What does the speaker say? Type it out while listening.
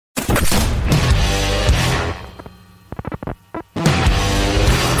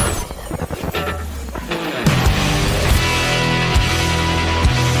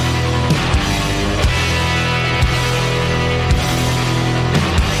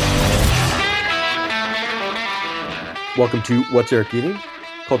Welcome to What's Eric Eating?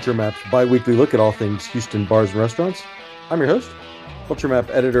 Culture Map's bi-weekly look at all things Houston bars and restaurants. I'm your host, Culture Map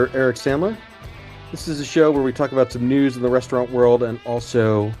editor Eric Sandler. This is a show where we talk about some news in the restaurant world and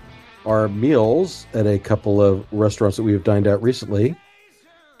also our meals at a couple of restaurants that we have dined at recently.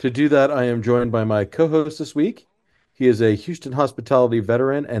 To do that, I am joined by my co-host this week. He is a Houston hospitality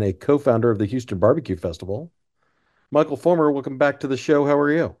veteran and a co-founder of the Houston Barbecue Festival. Michael Fulmer, welcome back to the show. How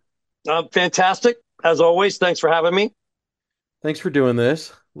are you? Fantastic. As always, thanks for having me. Thanks for doing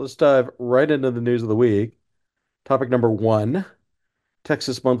this. Let's dive right into the news of the week. Topic number one.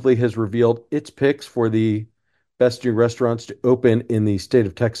 Texas Monthly has revealed its picks for the best new restaurants to open in the state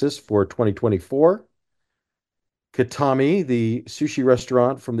of Texas for 2024. Katami, the sushi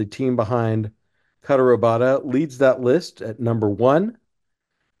restaurant from the team behind Katarobata, leads that list at number one.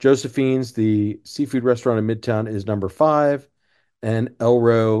 Josephine's, the seafood restaurant in Midtown, is number five. And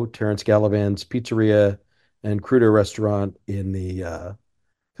Elro, Terrence Gallivan's Pizzeria and Crudo restaurant in the kind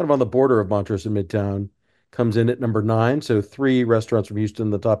of on the border of Montrose and Midtown, comes in at number nine. So three restaurants from Houston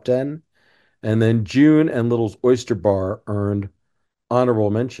in the top 10. And then June and Little's Oyster Bar earned honorable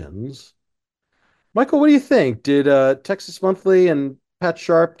mentions. Michael, what do you think? Did Texas Monthly and Pat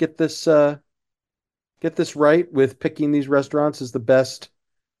Sharp get this right with picking these restaurants as the best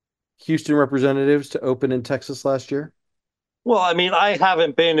Houston representatives to open in Texas last year? Well, I mean, I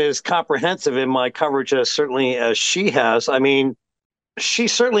haven't been as comprehensive in my coverage as certainly as she has. I mean, she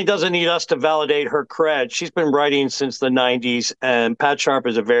certainly doesn't need us to validate her cred. She's been writing since the 90s, and Pat Sharp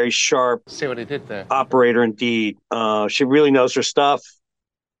is a very sharp See what he did there. operator indeed. She really knows her stuff.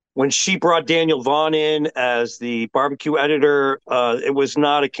 When she brought Daniel Vaughn in as the barbecue editor, it was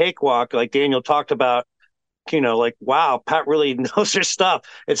not a cakewalk. Like Daniel talked about, like, wow, Pat really knows her stuff.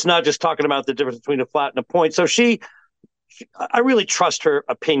 It's not just talking about the difference between a flat and a point. So I really trust her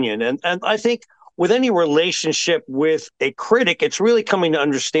opinion. And I think with any relationship with a critic, it's really coming to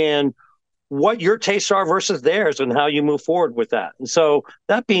understand what your tastes are versus theirs and how you move forward with that. And so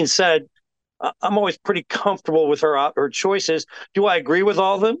that being said, I'm always pretty comfortable with her choices. Do I agree with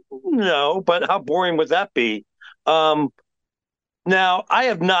all of them? No, but how boring would that be? Um, Now, I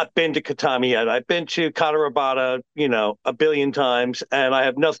have not been to Katami yet. I've been to Katarabata, a billion times, and I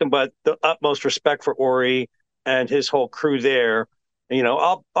have nothing but the utmost respect for Ori and his whole crew there.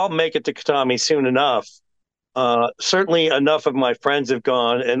 I'll make it to Katami soon enough. Certainly, enough of my friends have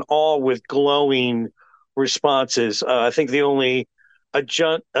gone, and all with glowing responses. I think the only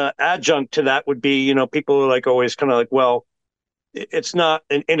adjunct to that would be, people are like always kind of like, well, it's not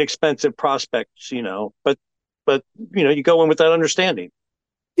an inexpensive prospect, but you go in with that understanding.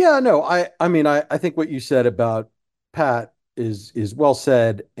 Yeah, no, I mean I think what you said about Pat is well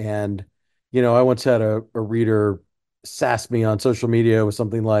said. And I once had a reader sass me on social media with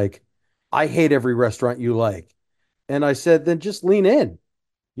something like, I hate every restaurant you like. And I said, then just lean in.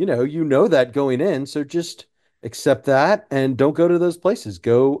 You know that going in, so just accept that and don't go to those places.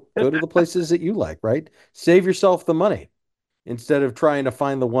 Go to the places that you like, right? Save yourself the money instead of trying to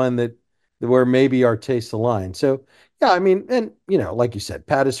find the one that where maybe our tastes align. So yeah, I mean, and like you said,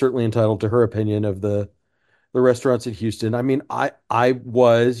 Pat is certainly entitled to her opinion of the restaurants in Houston. I mean, I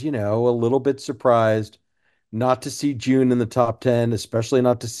was, a little bit surprised not to see June in the top 10, especially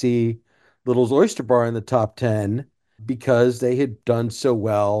not to see Little's Oyster Bar in the top 10 because they had done so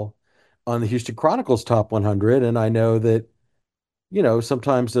well on the Houston Chronicles top 100. And I know that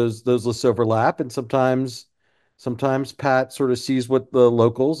sometimes those lists overlap, and sometimes Pat sort of sees what the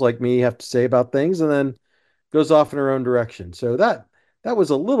locals like me have to say about things and then goes off in her own direction. So that was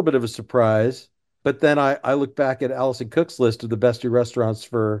a little bit of a surprise. But then I look back at Allison Cook's list of the best new restaurants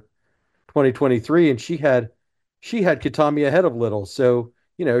for 2023, and she had Kitami ahead of Little. So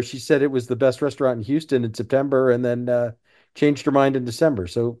she said it was the best restaurant in Houston in September, and then changed her mind in December.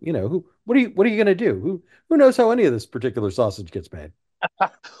 So who what are you going to do? Who knows how any of this particular sausage gets made?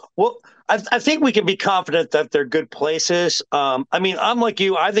 Well, I think we can be confident that they're good places. I mean, I'm like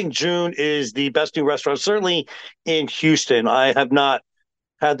you. I think June is the best new restaurant, certainly in Houston. I have not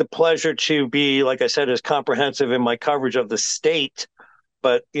had the pleasure to be, like I said, as comprehensive in my coverage of the state,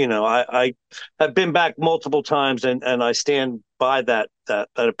 but I have been back multiple times, and I stand by that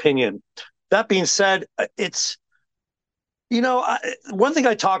opinion. That being said, it's one thing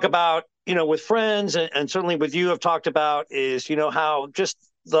I talk about, with friends, and certainly with you, I've talked about is, how just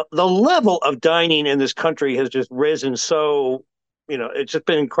the level of dining in this country has just risen. So, it's just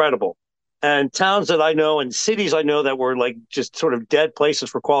been incredible. And towns that I know and cities I know that were like just sort of dead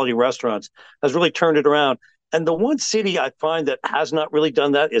places for quality restaurants has really turned it around. And the one city I find that has not really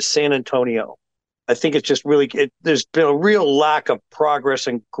done that is San Antonio. I think it's just really, there's been a real lack of progress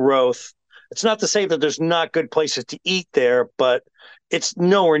and growth. It's not to say that there's not good places to eat there, but it's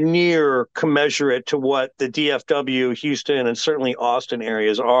nowhere near commensurate to what the DFW, Houston, and certainly Austin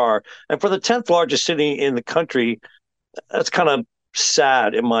areas are. And for the 10th largest city in the country, that's kind of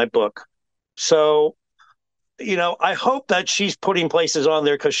sad in my book. So, I hope that she's putting places on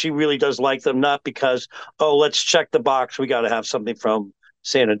there because she really does like them, not because, oh, let's check the box. We got to have something from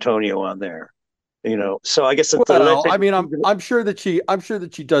San Antonio on there. So I guess it's the Well, list. I mean, I'm sure that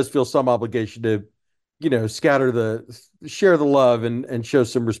she does feel some obligation to, scatter share the love and show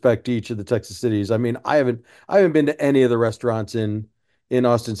some respect to each of the Texas cities. I mean, I haven't been to any of the restaurants in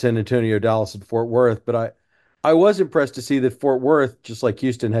Austin, San Antonio, Dallas, and Fort Worth, but I was impressed to see that Fort Worth, just like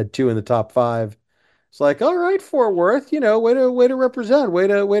Houston, had two in the top five. It's like, all right, Fort Worth, way to represent, way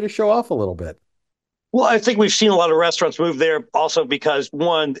to show off a little bit. Well, I think we've seen a lot of restaurants move there also because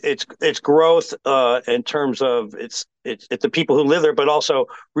one, it's growth in terms of it's the people who live there, but also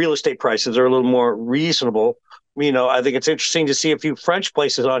real estate prices are a little more reasonable. I think it's interesting to see a few French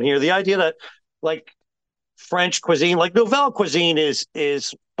places on here. The idea that like French cuisine, like Nouvelle cuisine, is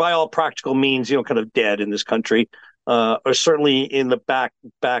by all practical means, kind of dead in this country, or certainly in the back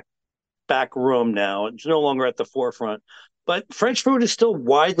room now. It's no longer at the forefront. But French food is still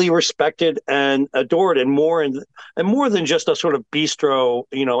widely respected and adored, and more than just a sort of bistro,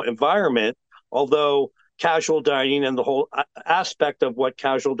 environment. Although casual dining and the whole aspect of what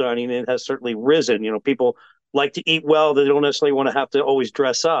casual dining in has certainly risen. People like to eat well; they don't necessarily want to have to always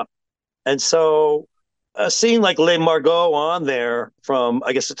dress up. And so seeing like Les Margot on there from,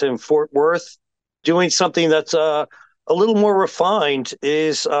 I guess it's in Fort Worth, doing something that's a little more refined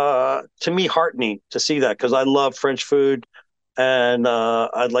is to me heartening to see that because I love French food and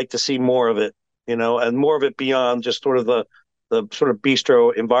I'd like to see more of it, and more of it beyond just sort of the sort of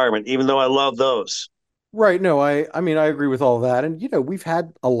bistro environment, even though I love those. Right. No, I mean, I agree with all that. And, we've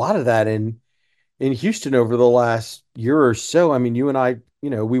had a lot of that in Houston over the last year or so. I mean, you and I,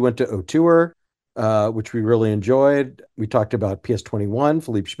 we went to O'Tour, which we really enjoyed. We talked about PS21,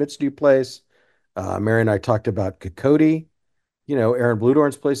 Philippe Schmidt's new place. Mary and I talked about Cocotte. Aaron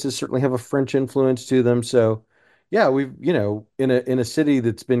Bludorn's places certainly have a French influence to them. So, yeah, we've, in a city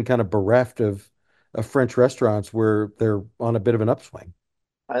that's been kind of bereft of French restaurants where they're on a bit of an upswing.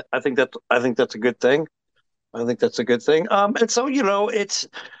 I think that's a good thing. I think that's a good thing. And so it's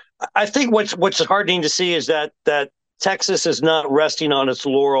I think what's hardening to see is that Texas is not resting on its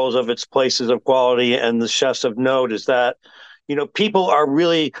laurels of its places of quality and the chefs of note. Is that people are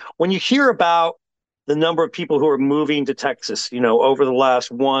really when you hear about the number of people who are moving to Texas, over the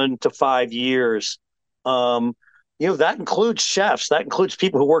last 1 to 5 years, um, that includes chefs, that includes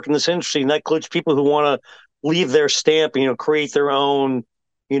people who work in this industry, and that includes people who want to leave their stamp, create their own,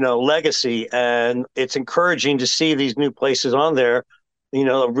 legacy. And it's encouraging to see these new places on there,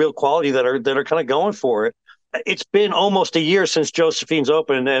 of real quality that are kind of going for it. It's been almost a year since Josephine's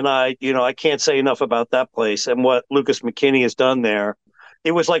opened, and I can't say enough about that place and what Lucas McKinney has done there.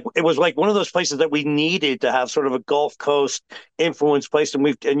 It was like one of those places that we needed to have sort of a Gulf Coast influence place,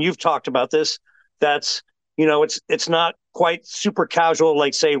 and you've talked about this. That's it's not quite super casual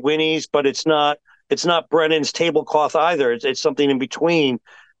like say Winnie's, but it's not Brennan's tablecloth either. It's something in between,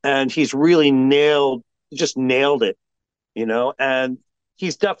 and he's really just nailed it, and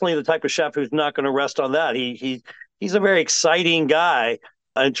he's definitely the type of chef who's not going to rest on that. He's a very exciting guy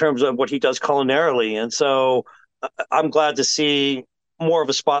in terms of what he does culinarily, and so I'm glad to see more of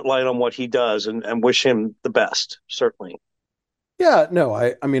a spotlight on what he does, and wish him the best. Certainly, Yeah, no,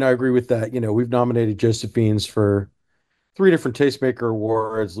 I mean, I agree with that. We've nominated Josephine's for three different Tastemaker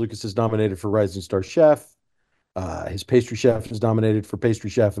awards. Lucas is nominated for Rising Star Chef. His pastry chef is nominated for pastry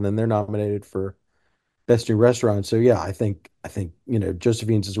chef, and then they're nominated for best new restaurant. So yeah, I think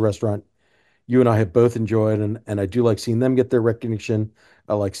Josephine's is a restaurant you and I have both enjoyed, and I do like seeing them get their recognition.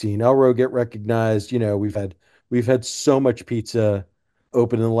 I like seeing Elro get recognized. We've had so much pizza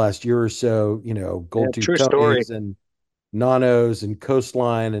open in the last year or so. yeah, Gold Tooth true story. Tony's and Nono's and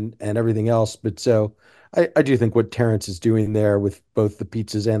Coastline and everything else. But so I do think what Terrence is doing there with both the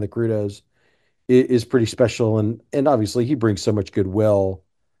pizzas and the crudos is pretty special, and obviously he brings so much goodwill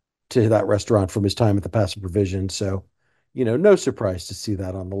to that restaurant from his time at the Passive Provision. So, no surprise to see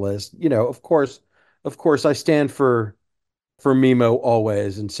that on the list. Of course, I stand for Mimo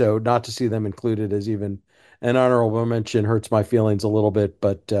always, and so not to see them included as even an honorable mention hurts my feelings a little bit.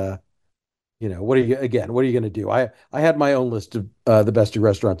 But what are you going to do? I had my own list of the best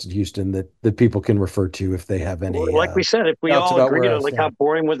restaurants in Houston that people can refer to if they have any Like we said, if we doubts all about agree where on I it, like how stand.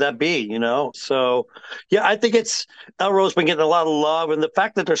 boring would that be? So yeah, I think it's Elro's been getting a lot of love, and the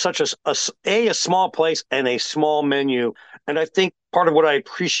fact that there's such a small place and a small menu, and I think part of what I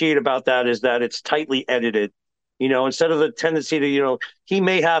appreciate about that is that it's tightly edited. Instead of the tendency to, he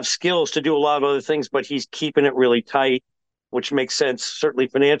may have skills to do a lot of other things, but he's keeping it really tight, which makes sense certainly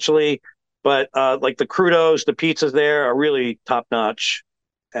financially. But like the crudos, the pizzas there are really top notch,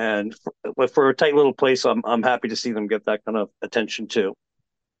 and for a tight little place, I'm happy to see them get that kind of attention too.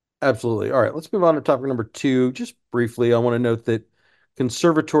 Absolutely. All right, let's move on to topic number two. Just briefly, I want to note that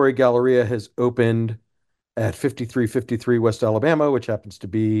Conservatory Galleria has opened at 5353 West Alabama, which happens to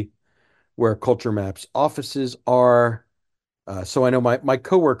be where Culture Map's offices are. So I know my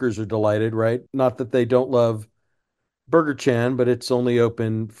coworkers are delighted, right? Not that they don't love Burger Chan, but it's only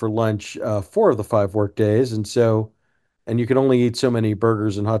open for lunch 4 of the 5 work days, and you can only eat so many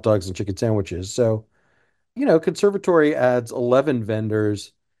burgers and hot dogs and chicken sandwiches. So Conservatory adds 11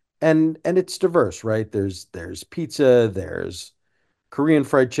 vendors, and it's diverse, right? There's pizza, there's Korean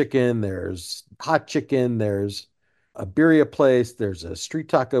fried chicken, there's hot chicken, there's a birria place, there's a street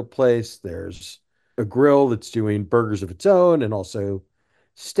taco place, there's a grill that's doing burgers of its own and also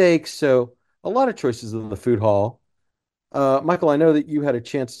steaks. So a lot of choices in the food hall. Michael, I know that you had a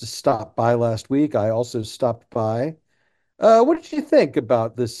chance to stop by last week. I also stopped by. What did you think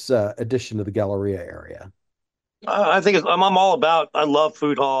about this addition to the Galleria area? I think I'm all about. I love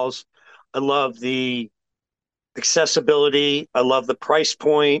food halls. I love the accessibility. I love the price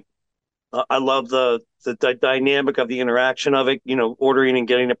point. I love the dynamic of the interaction of it. Ordering and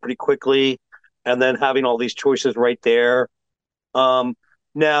getting it pretty quickly, and then having all these choices right there. Um,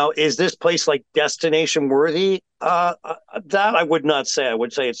 Now, is this place like destination worthy? That I would not say. I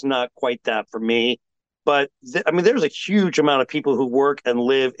would say it's not quite that for me. But I mean, there's a huge amount of people who work and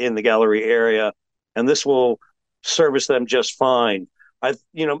live in the gallery area, and this will service them just fine.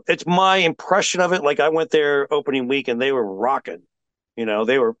 It's my impression of it. Like I went there opening week, and they were rocking.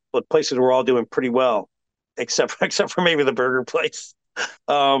 The places were all doing pretty well, except for maybe the burger place.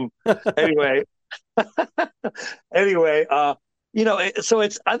 Um, anyway, anyway, so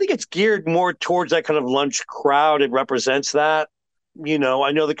I think it's geared more towards that kind of lunch crowd. It represents that. I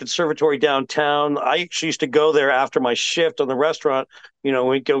know the conservatory downtown. I actually used to go there after my shift on the restaurant.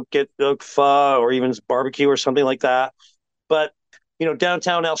 We'd go get pho or even barbecue or something like that. But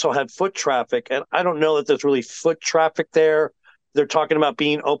downtown also had foot traffic, and I don't know that there's really foot traffic there. They're talking about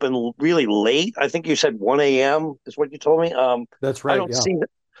being open really late. I think you said 1 a.m. is what you told me. That's I right. don't Yeah. see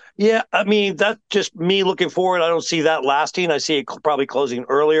Yeah, I mean, that's just me looking forward. I don't see that lasting. I see it probably closing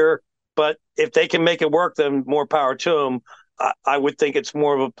earlier. But if they can make it work, then more power to them. I would think it's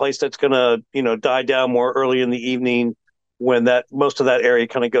more of a place that's going to, die down more early in the evening when that most of that area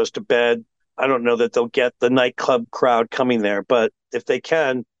kind of goes to bed. I don't know that they'll get the nightclub crowd coming there, but if they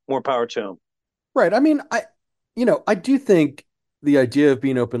can, more power to them. Right. I mean, I do think the idea of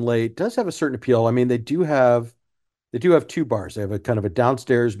being open late does have a certain appeal. I mean, they do have 2 bars. They have a kind of a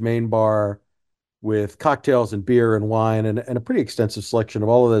downstairs main bar with cocktails and beer and wine and a pretty extensive selection of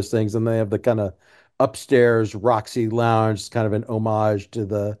all of those things. And they have the kind of upstairs Roxy Lounge, kind of an homage to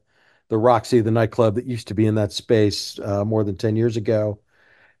the Roxy, the nightclub that used to be in that space more than 10 years ago.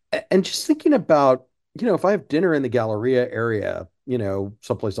 And just thinking about, if I have dinner in the Galleria area,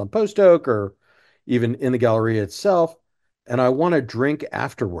 someplace on Post Oak or even in the Galleria itself, and I want to drink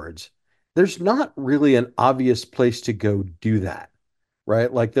afterwards, there's not really an obvious place to go do that,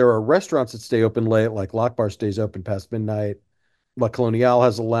 right? Like there are restaurants that stay open late, like Lock Bar stays open past midnight. La Coloniale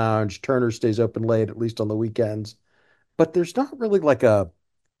has a lounge. Turner stays open late, at least on the weekends. But there's not really like a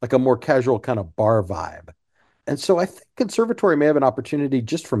more casual kind of bar vibe. And so I think conservatory may have an opportunity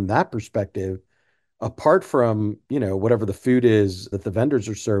just from that perspective, apart from, whatever the food is that the vendors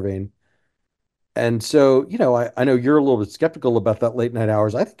are serving. And so, I know you're a little bit skeptical about that late night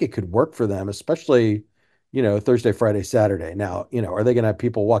hours. I think it could work for them, especially, Thursday, Friday, Saturday. Now, are they going to have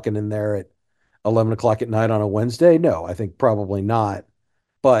people walking in there at 11 o'clock at night on a Wednesday? No, I think probably not.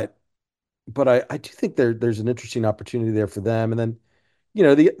 But but I do think there's an interesting opportunity there for them. And then,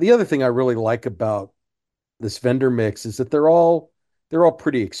 the other thing I really like about this vendor mix is that they're all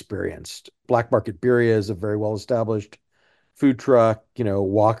pretty experienced. Black Market Birria is a very well established food truck.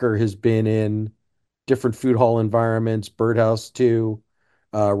 Walker has been in different food hall environments. Birdhouse too.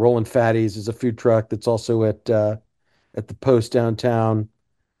 Rollin' Fatties is a food truck that's also at the Post downtown.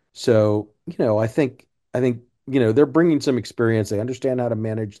 So I think they're bringing some experience. They understand how to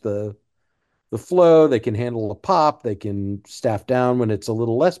manage the flow. They can handle a pop. They can staff down when it's a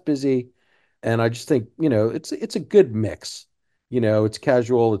little less busy. And I just think, it's a good mix. It's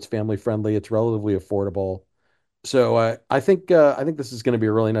casual, it's family friendly, it's relatively affordable. So I think this is going to be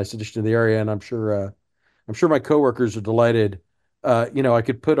a really nice addition to the area, and I'm sure my coworkers are delighted. I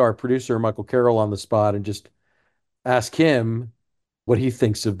could put our producer Michael Carroll on the spot and just ask him, what he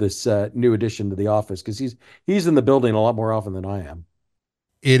thinks of this new addition to the office because he's in the building a lot more often than I am.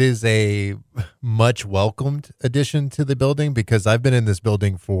 It is a much welcomed addition to the building because I've been in this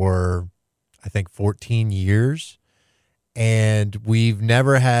building for, I think, 14 years, and we've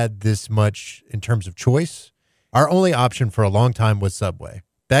never had this much in terms of choice. Our only option for a long time was Subway.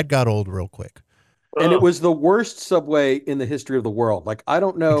 That got old real quick. And it Oh, was the worst Subway in the history of the world. Like I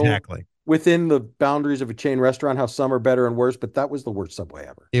don't know Exactly. within the boundaries of a chain restaurant how some are better and worse, but that was the worst Subway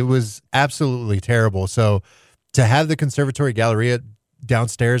ever. It was absolutely terrible. So to have the Conservatory Galleria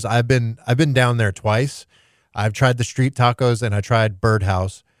downstairs, I've been down there twice. I've tried the street tacos and I tried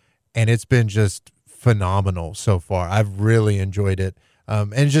Birdhouse, and it's been just phenomenal so far. I've really enjoyed it.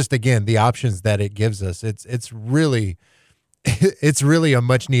 And just again, the options that it gives us, it's really it's really a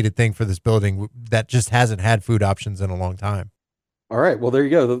much needed thing for this building that just hasn't had food options in a long time. All right, well there you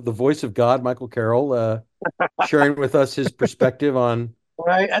go. The voice of God, Michael Carroll, sharing with us his perspective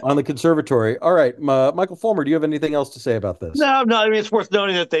right. on the conservatory. All right, Michael Fulmer, do you have anything else to say about this? No, no. I mean, it's worth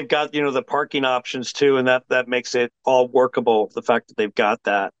noting that they've got the parking options too, and that makes it all workable. The fact that they've got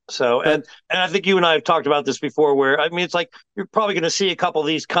that. So, That and I think you and I have talked about this before. Where I mean, it's like you're probably going to see a couple of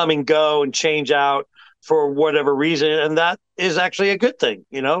these come and go and change out for whatever reason, and that is actually a good thing.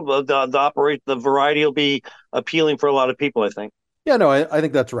 The operate the variety will be appealing for a lot of people. I think. Yeah, no, I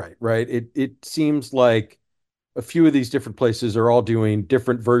think that's right. Right. It seems like a few of these different places are all doing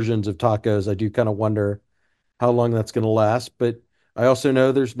different versions of tacos. I do kind of wonder how long that's going to last, but I also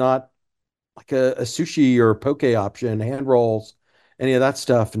know there's not like a sushi or poke option, hand rolls, any of that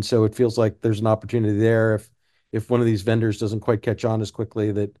stuff. And so it feels like there's an opportunity there if one of these vendors doesn't quite catch on as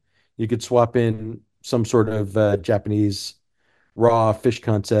quickly that you could swap in some sort of Japanese raw fish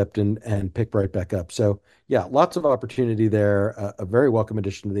concept and pick right back up. So yeah, lots of opportunity there. A very welcome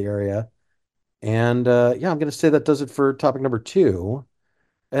addition to the area. And yeah, I'm going to say that does it for topic number two.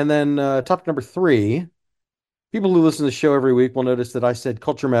 And then topic number three. People who listen to the show every week will notice that I said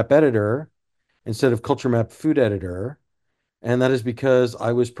Culture Map editor instead of Culture Map food editor. And that is because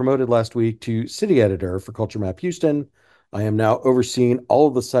I was promoted last week to city editor for Culture Map Houston. I am now overseeing all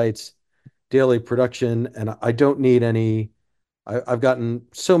of the site's daily production, and I don't need any. I've gotten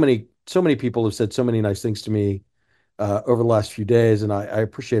so many people have said so many nice things to me over the last few days, and I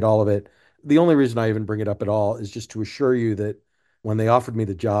appreciate all of it. The only reason I even bring it up at all is just to assure you that when they offered me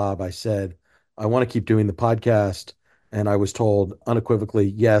the job, I said, I want to keep doing the podcast. And I was told unequivocally,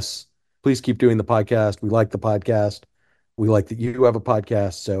 yes, please keep doing the podcast. We like the podcast. We like that you have a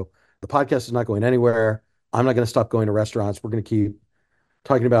podcast. So the podcast is not going anywhere. I'm not going to stop going to restaurants. We're going to keep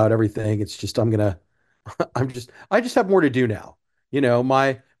talking about everything. It's just, I just have more to do now.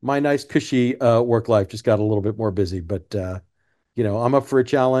 My nice cushy work life just got a little bit more busy, but I'm up for a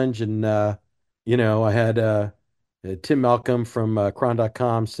challenge. And I had Tim Malcolm from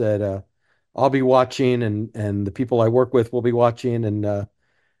Cron.com said I'll be watching, and the people I work with will be watching. And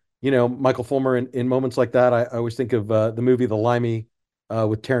Michael Fulmer in moments like that, I always think of the movie The Limey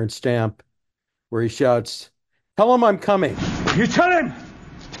with Terrence Stamp, where he shouts, "Tell him I'm coming." You tell him!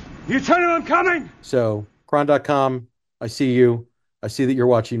 You tell him I'm coming! So Cron.com, I see you. I see that you're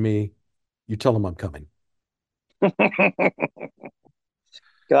watching me. You tell him I'm coming.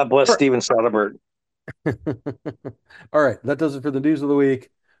 God bless All right. Steven Soderbergh. All right. That does it for the news of the week.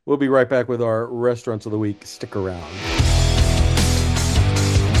 We'll be right back with our restaurants of the week. Stick around.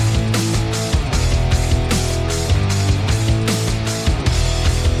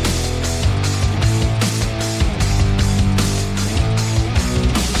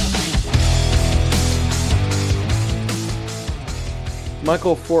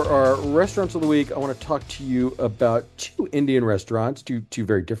 Michael, for our restaurants of the week, I want to talk to you about two Indian restaurants, two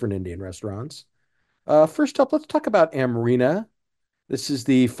very different Indian restaurants. First up, let's talk about Amrina. This is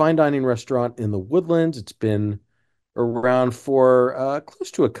the fine dining restaurant in the Woodlands. It's been around for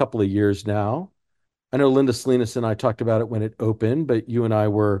close to a couple of years now. I know Linda Salinas and I talked about it when it opened, but you and I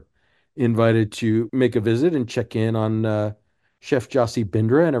were invited to make a visit and check in on Chef Jossie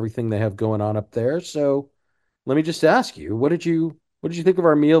Bindra and everything they have going on up there. So let me just ask you, what did you think of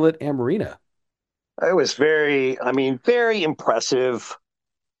our meal at Amarina? It was I mean, very impressive.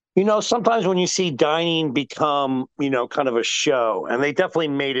 Sometimes when you see dining become, kind of a show, and they definitely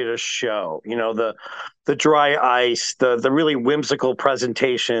made it a show. The dry ice, the really whimsical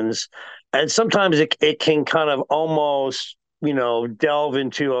presentations, and sometimes it can kind of almost, delve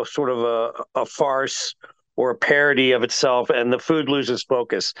into a sort of a farce or a parody of itself, and the food loses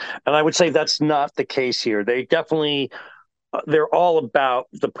focus. And I would say that's not the case here. They're all about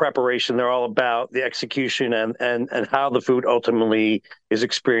the preparation. They're all about the execution and how the food ultimately is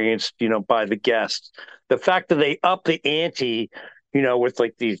experienced, by the guests. The fact that they up the ante with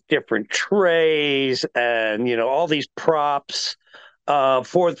like these different trays and all these props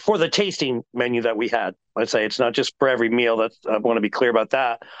for the tasting menu that we had. Let's say it's not just for every meal. That I want to be clear about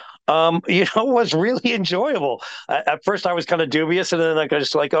that. Was really enjoyable. At first, I was kind of dubious, and then I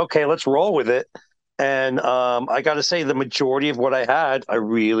just like, okay, let's roll with it. And I got to say, the majority of what I had, I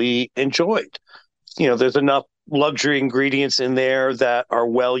really enjoyed. There's enough luxury ingredients in there that are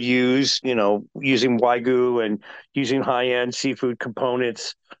well used, using Wagyu and using high end seafood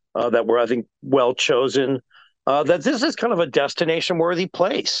components that were, I think, well chosen. That this is kind of a destination worthy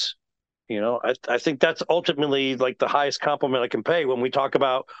place. I think that's ultimately like the highest compliment I can pay when we talk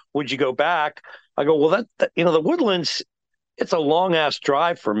about would you go back? I go, well, the Woodlands, it's a long ass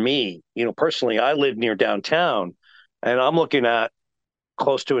drive for me. Personally, I live near downtown and I'm looking at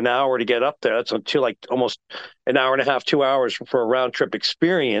close to an hour to get up there. That's until like almost an hour and a half, 2 hours for a round trip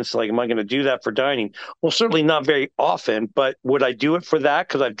experience. Like, am I going to do that for dining? Well, certainly not very often, but would I do it for that?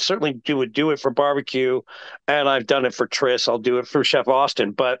 Because I certainly would do it for barbecue, and I've done it for Tris. I'll do it for Chef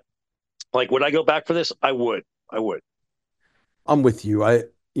Austin. But like, would I go back for this? I would. I would. I'm with you.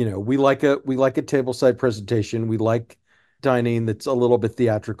 We like a tableside presentation. We like dining that's a little bit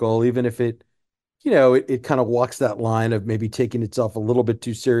theatrical, even if it kind of walks that line of maybe taking itself a little bit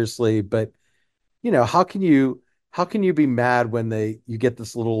too seriously. But how can you be mad when you get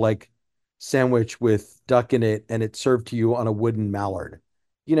this little like sandwich with duck in it and it's served to you on a wooden mallard?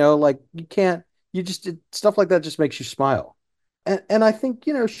 Like you can't, stuff like that just makes you smile. And I think,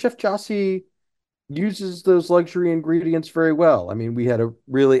 Chef Jossie uses those luxury ingredients very well. I mean, we had a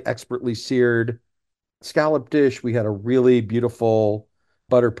really expertly seared scallop dish. We had a really beautiful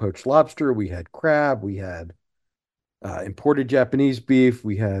butter poached lobster. We had crab. We had imported Japanese beef.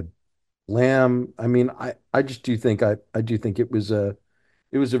 We had lamb. I mean, I just do think I do think it was a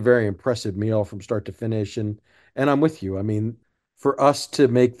very impressive meal from start to finish. And I'm with you. I mean, for us to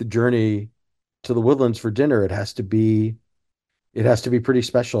make the journey to the Woodlands for dinner, it has to be pretty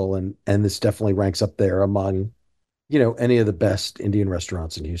special. And this definitely ranks up there among, any of the best Indian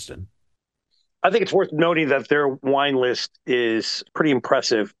restaurants in Houston. I think it's worth noting that their wine list is pretty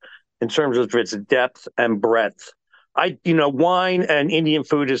impressive in terms of its depth and breadth. Wine and Indian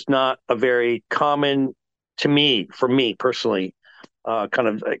food is not a very common for me personally, kind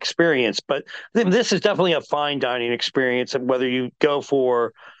of experience. But this is definitely a fine dining experience, and whether you go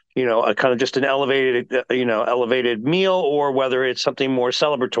for, a kind of just an elevated meal, or whether it's something more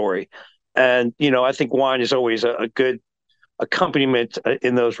celebratory. And I think wine is always a good accompaniment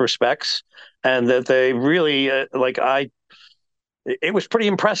in those respects, and that they really it was pretty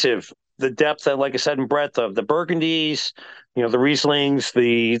impressive, the depth and, like I said, and breadth of the Burgundies, the Rieslings,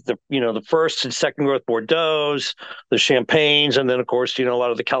 the first and second growth Bordeaux's, the champagnes, and then of course a lot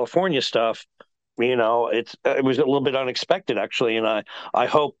of the California stuff. It was a little bit unexpected actually, and I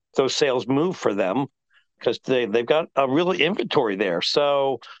hope those sales move for them because they've got a real inventory there.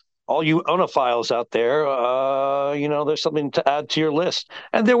 So all you onophiles out there, there's something to add to your list.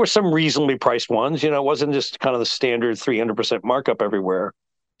 And there were some reasonably priced ones. It wasn't just kind of the standard 300% markup everywhere.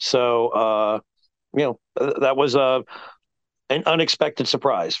 So, that was an unexpected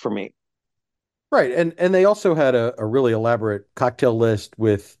surprise for me. Right. And they also had a really elaborate cocktail list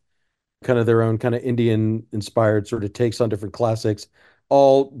with kind of their own kind of Indian inspired sort of takes on different classics,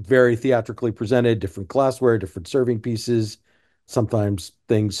 all very theatrically presented, different glassware, different serving pieces, sometimes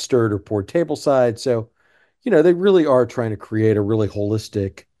things stirred or poured tableside. So, they really are trying to create a really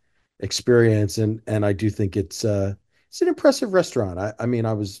holistic experience. And I do think it's an impressive restaurant. I mean,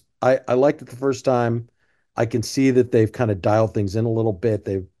 I liked it the first time. I can see that they've kind of dialed things in a little bit.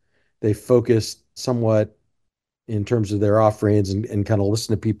 They've focused somewhat in terms of their offerings and kind of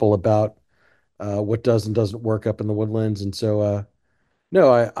listen to people about what does and doesn't work up in the Woodlands. And so,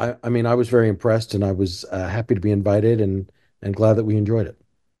 no, I mean, I was very impressed and I was happy to be invited and glad that we enjoyed it.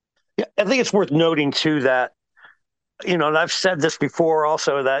 Yeah, I think it's worth noting too that and I've said this before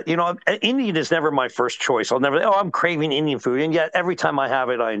also that, Indian is never my first choice. I'll never, oh, I'm craving Indian food. And yet every time I have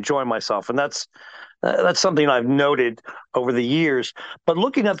it, I enjoy myself. And that's something I've noted over the years. But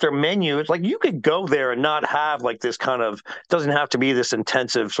looking at their menu, it's like you could go there and not have like this kind of, it doesn't have to be this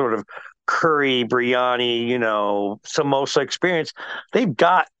intensive sort of curry, biryani, samosa experience. They've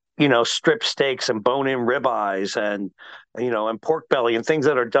got, strip steaks and bone-in ribeyes and pork belly and things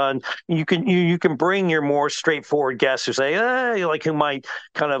that are done. You can bring your more straightforward guests who say, who might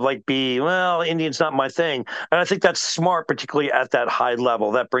kind of like be, well, Indian's not my thing. And I think that's smart, particularly at that high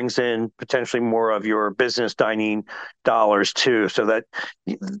level. That brings in potentially more of your business dining dollars too, so that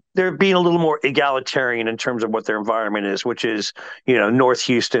they're being a little more egalitarian in terms of what their environment is, which is, North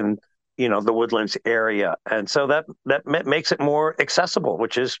Houston, the Woodlands area, and so that makes it more accessible,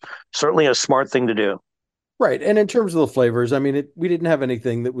 which is certainly a smart thing to do. Right. And in terms of the flavors, I mean, we didn't have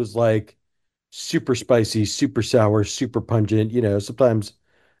anything that was like super spicy, super sour, super pungent. Sometimes,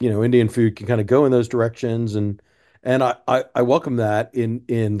 Indian food can kind of go in those directions, and I welcome that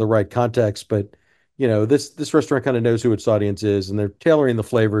in the right context. But this restaurant kind of knows who its audience is, and they're tailoring the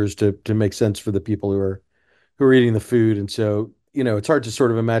flavors to make sense for the people who are eating the food. And so, it's hard to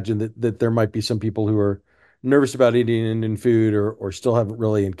sort of imagine that there might be some people who are nervous about eating Indian food or still haven't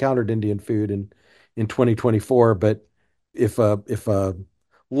really encountered Indian food in 2024. But if a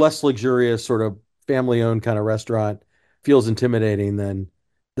less luxurious sort of family owned kind of restaurant feels intimidating, then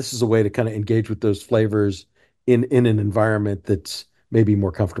this is a way to kind of engage with those flavors in an environment that's maybe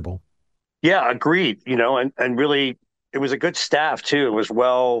more comfortable. Yeah, agreed. And really, it was a good staff too. It was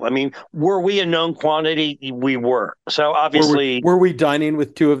well. I mean, were we a known quantity? We were. So Were we obviously, were we dining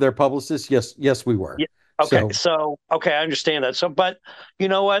with two of their publicists? Yes, yes, we were. yeah. Okay. So So okay, I understand that. So, but you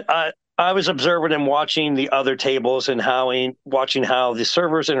know what? I was observing and watching the other tables and watching how the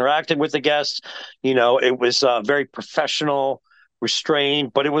servers interacted with the guests. It was very professional,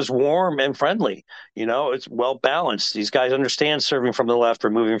 restrained, but it was warm and friendly. It's well balanced. These guys understand serving from the left or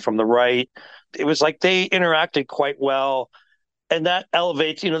moving from the right. It was like they interacted quite well. And that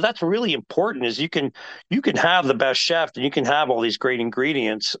elevates, that's really important is you can have the best chef and you can have all these great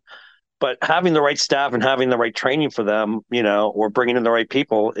ingredients, but having the right staff and having the right training for them, or bringing in the right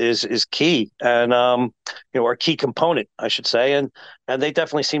people is key, and or a key component, I should say, and they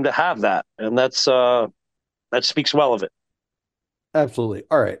definitely seem to have that, and that speaks well of it. absolutely.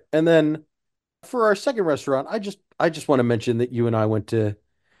 All right. And then for our second restaurant, I just want to mention that you and I went to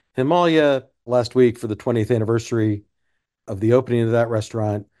Himalaya last week for the 20th anniversary of the opening of that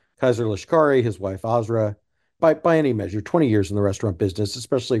restaurant. Kaiser Lashkari, his wife Azra, by any measure, 20 years in the restaurant business,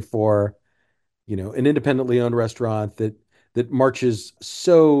 especially for, an independently owned restaurant that marches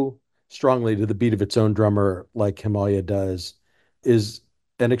so strongly to the beat of its own drummer like Himalaya does, is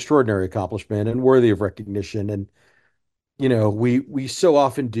an extraordinary accomplishment and worthy of recognition. And we so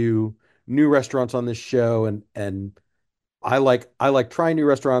often do new restaurants on this show, and I like trying new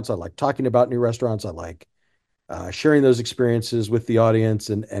restaurants. I like talking about new restaurants. I like sharing those experiences with the audience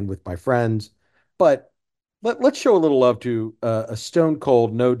and with my friends. But let's show a little love to a stone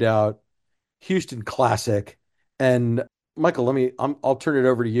cold, no doubt, Houston classic. And Michael, I'll turn it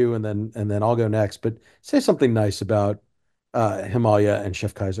over to you, and then I'll go next. But say something nice about Himalaya and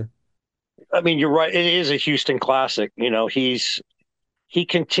Chef Kaiser. I mean, you're right. It is a Houston classic. He does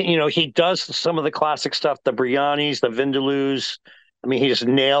some of the classic stuff, the biryanis, the vindaloo. I mean, he just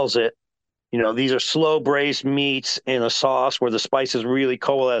nails it. These are slow braised meats in a sauce where the spices really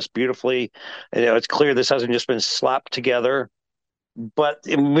coalesce beautifully. And, it's clear this hasn't just been slapped together. But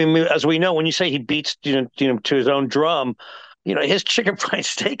as we know, when you say he beats to his own drum, his chicken fried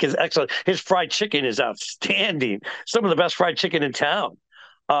steak is excellent. His fried chicken is outstanding. Some of the best fried chicken in town.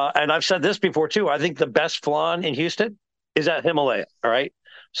 And I've said this before too. I think the best flan in Houston is at Himalaya. All right.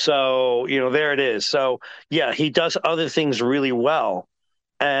 So, there it is. So, yeah, he does other things really well.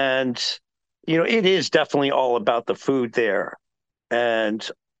 And, it is definitely all about the food there. And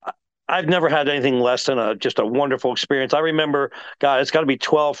I've never had anything less than just a wonderful experience. I remember, God, it's got to be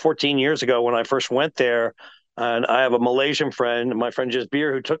 12, 14 years ago when I first went there. And I have a Malaysian friend, my friend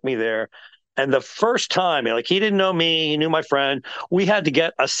Jasbir, who took me there. And the first time, like he didn't know me, he knew my friend. We had to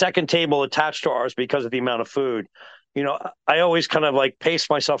get a second table attached to ours because of the amount of food. I always kind of like pace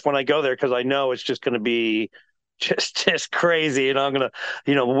myself when I go there because I know it's just going to be just crazy, and I'm gonna,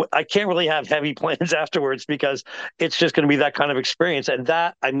 I can't really have heavy plans afterwards because it's just going to be that kind of experience. And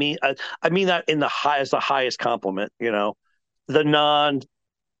that I mean that in the highest compliment. The non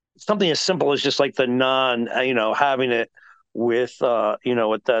something as simple as just like the non, having it with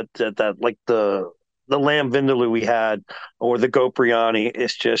that like the lamb vindaloo we had or the goat biryani.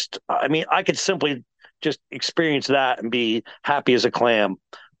 It's just, I mean, I could simply just experience that and be happy as a clam.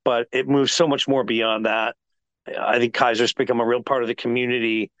 But it moves so much more beyond that. I think Kaiser's become a real part of the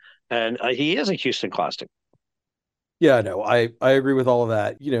community, and he is a Houston classic. Yeah, no, I agree with all of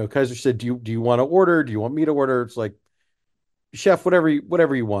that. Kaiser said, "Do you want to order? Do you want me to order?" It's like, chef, whatever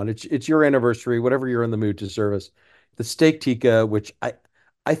you want. It's your anniversary, whatever you're in the mood to service. The steak tikka, which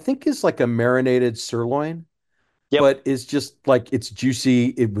I think is like a marinated sirloin, Yep. but is just like it's juicy.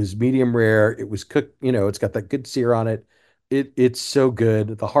 It was medium rare. It was cooked, it's got that good sear on it. It's so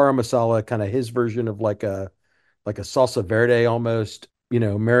good. The hara masala, kind of his version of like a salsa verde almost,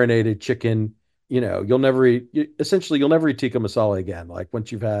 marinated chicken. Essentially you'll never eat tikka masala again. Like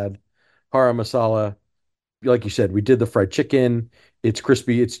once you've had hara masala, like you said, we did the fried chicken. It's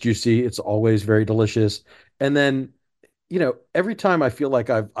crispy, it's juicy, it's always very delicious. And then, every time I feel like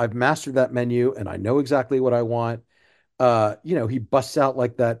I've mastered that menu and I know exactly what I want, he busts out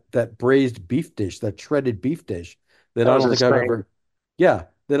like that braised beef dish, that shredded beef dish that That I was don't think I've insane. ever, yeah,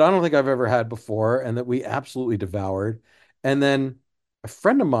 that I don't think I've ever had before, and that we absolutely devoured. And then a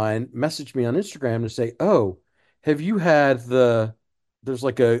friend of mine messaged me on Instagram to say, "Oh, have you had there's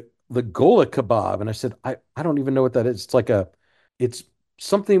like the Gola kebab?" And I said, I don't even know what that is. It's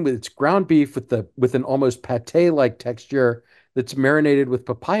something with it's ground beef with an almost pate-like texture that's marinated with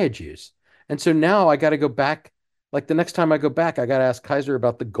papaya juice. And so now I got to go back. Like the next time I go back, I got to ask Kaiser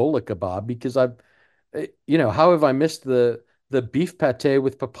about the Gola kebab because how have I missed the beef pate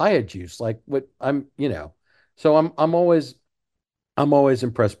with papaya juice? Like what so I'm always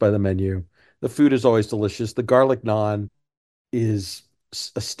impressed by the menu. The food is always delicious. The garlic naan is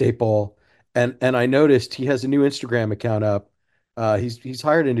a staple. And I noticed he has a new Instagram account up. He's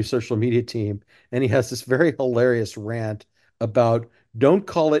hired a new social media team, and he has this very hilarious rant about don't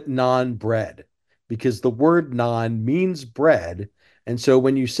call it non bread because the word non means bread. And so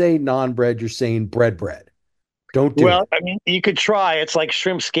when you say non bread, you're saying bread. Don't do Well, it. I mean, you could try. It's like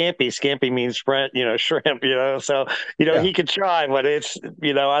shrimp scampi. Scampi means shrimp, shrimp, So, Yeah. he could try, but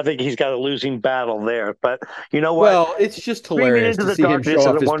I think he's got a losing battle there. But you know what? Well, it's just Screaming hilarious into to the see him show darkness is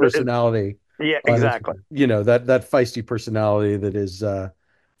off a his wonder. personality Yeah, on his, exactly. that feisty personality that is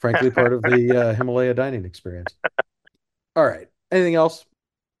frankly part of the Himalaya dining experience. All right. Anything else?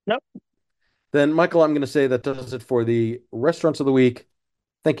 Nope. Then, Michael, I'm going to say that does it for the restaurants of the week.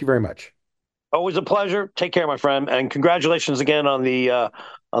 Thank you very much. Always a pleasure. Take care, my friend, and congratulations again on the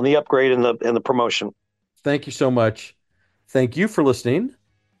upgrade and the promotion. Thank you so much. Thank you for listening.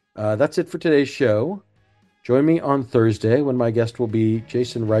 That's it for today's show. Join me on Thursday when my guest will be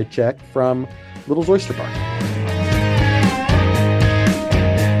Jason Rychek from Little's Oyster Bar.